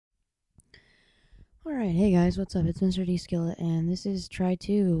Alright, hey guys, what's up? It's Mr. D Skillet, and this is try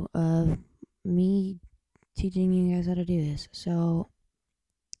 2 of me teaching you guys how to do this. So,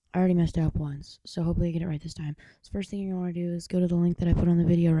 I already messed it up once, so hopefully I get it right this time. So, first thing you're going to want to do is go to the link that I put on the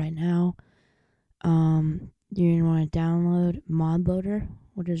video right now. You're going to want to download Modloader,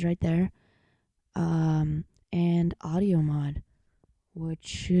 which is right there, and Audio Mod, which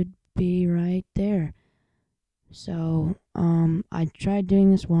should be right there. So, I tried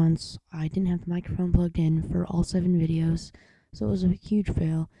doing this once. I didn't have the microphone plugged in for all 7 videos, so it was a huge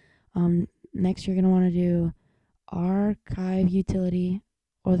fail. Next you're going to want to do archive utility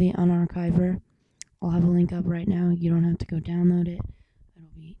or the unarchiver. I'll have a link up right now. You don't have to go download it. It'll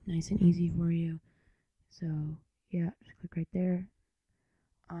be nice and easy for you. So, yeah, just click right there.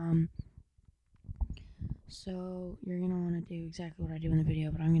 So you're going to want to do exactly what I do in the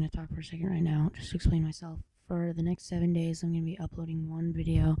video, but I'm going to talk for a second right now just to explain myself. For the next 7 days, I'm going to be uploading one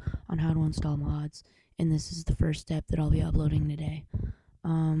video on how to install mods, and this is the first step that I'll be uploading today.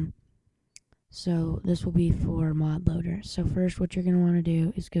 So this will be for Modloader. So first, what you're going to want to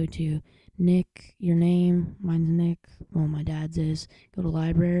do is go to Nick, your name, mine's Nick, well, my dad's is, go to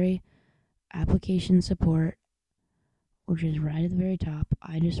Library, Application Support, which is right at the very top.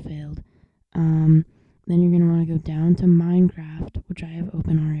 I just failed. Then you're going to want to go down to Minecraft, which I have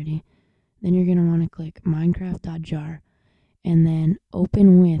open already. Then you're going to want to click Minecraft.jar and then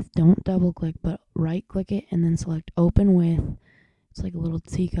open with, don't double click, but right click it and then select open with. It's like a little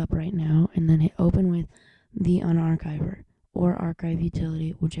teacup right now, and then hit open with the unarchiver or archive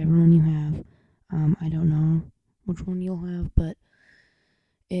utility, whichever one you have. I don't know which one you'll have, but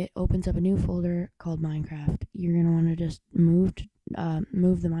it opens up a new folder called Minecraft. You're gonna want to just move the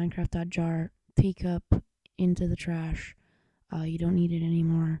Minecraft.jar teacup into the trash. You don't need it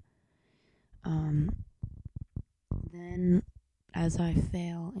anymore. Then, as I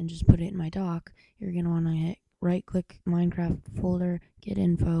fail and just put it in my dock, you're gonna want to hit right click Minecraft folder, get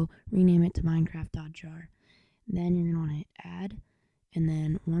info, rename it to Minecraft.jar. Then you're gonna want to hit add, and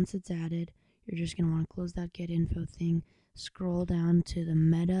then once it's added, you're just gonna want to close that get info thing, scroll down to the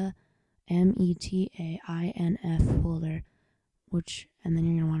meta METAINF folder, and then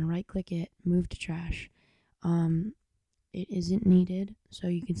you're gonna want to right click it, move to trash. It isn't needed, so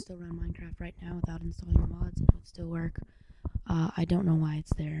you can still run Minecraft right now without installing the mods. It would still work. I don't know why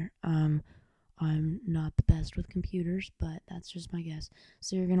it's there. I'm not the best with computers, but that's just my guess.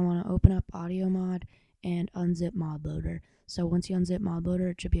 So you're gonna want to open up Audio Mod and unzip Modloader. So once you unzip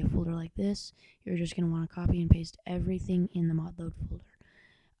Modloader, it should be a folder like this. You're just gonna want to copy and paste everything in the Modload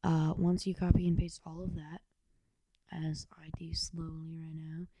folder. Once you copy and paste all of that, as I do slowly right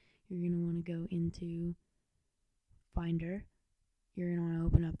now, you're gonna want to go into Finder. You're gonna want to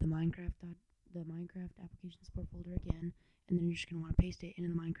open up the Minecraft application support folder again, and then you're just gonna want to paste it into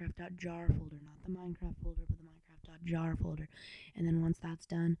the Minecraft.jar folder, not the Minecraft folder, but the Minecraft.jar folder. And then once that's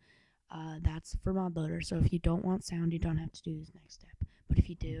done, that's for Modloader. So if you don't want sound, you don't have to do this next step. But if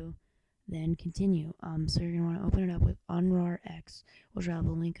you do, then continue. So you're gonna want to open it up with UnRARX, which I'll have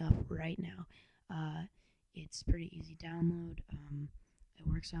a link up right now. It's pretty easy download. It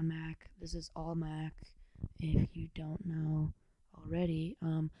works on Mac. This is all Mac. If you don't know already,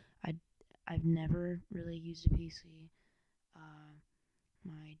 I've never really used a PC.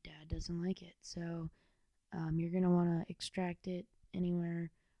 My dad doesn't like it, so you're gonna want to extract it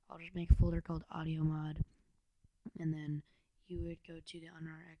anywhere. I'll just make a folder called Audio Mod, and then you would go to the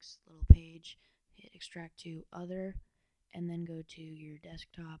UnRX little page, hit extract to other, and then go to your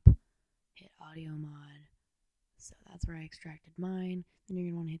desktop, hit Audio Mod. So that's where I extracted mine. Then you're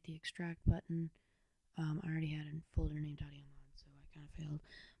gonna want to hit the extract button. I already had a folder named Audio Mod, so I kind of failed,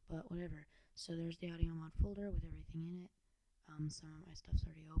 but whatever. So there's the Audio Mod folder with everything in it. Some of my stuff's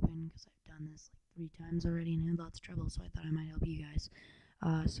already open because I've done this like 3 times already and had lots of trouble, so I thought I might help you guys.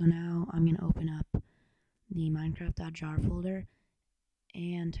 So now I'm going to open up the Minecraft.jar folder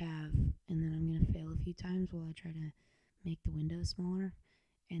and then I'm going to fail a few times while I try to make the window smaller,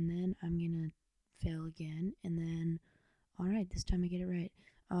 and then I'm going to fail again, and then, alright, this time I get it right.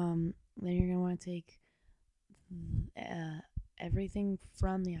 Then you're going to want to take everything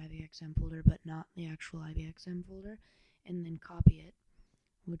from the IBXM folder, but not the actual IBXM folder, and then copy it,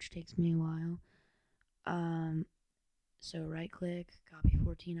 which takes me a while. So right click, copy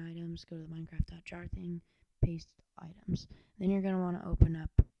 14 items, go to the Minecraft.jar thing, paste items. Then you're going to want to open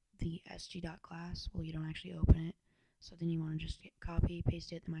up the sg.class. Well, you don't actually open it, so then you want to just copy,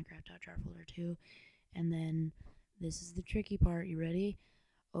 paste it in the Minecraft.jar folder too. And then this is the tricky part. You ready?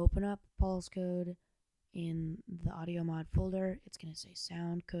 Open up Paul's code in the audio mod folder. It's going to say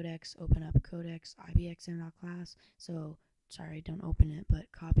sound codecs. Open up codecs ibxm.class. So sorry, don't open it, but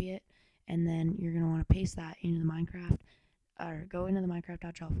copy it, and then you're going to want to paste that into the Minecraft, or go into the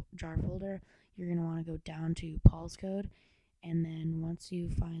Minecraft.jar folder. You're going to want to go down to Paul's code, and then once you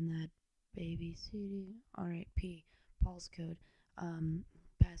find that baby CD, alright, Paul's code,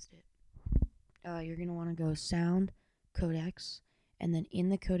 past it, you're going to want to go sound codecs, and then in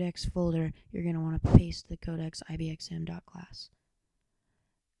the codecs folder, you're going to want to paste the codecs ibxm.class.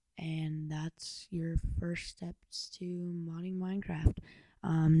 And that's your first steps to modding Minecraft.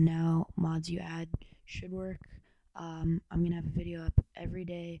 Now, mods you add should work. I'm going to have a video up every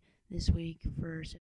day this week for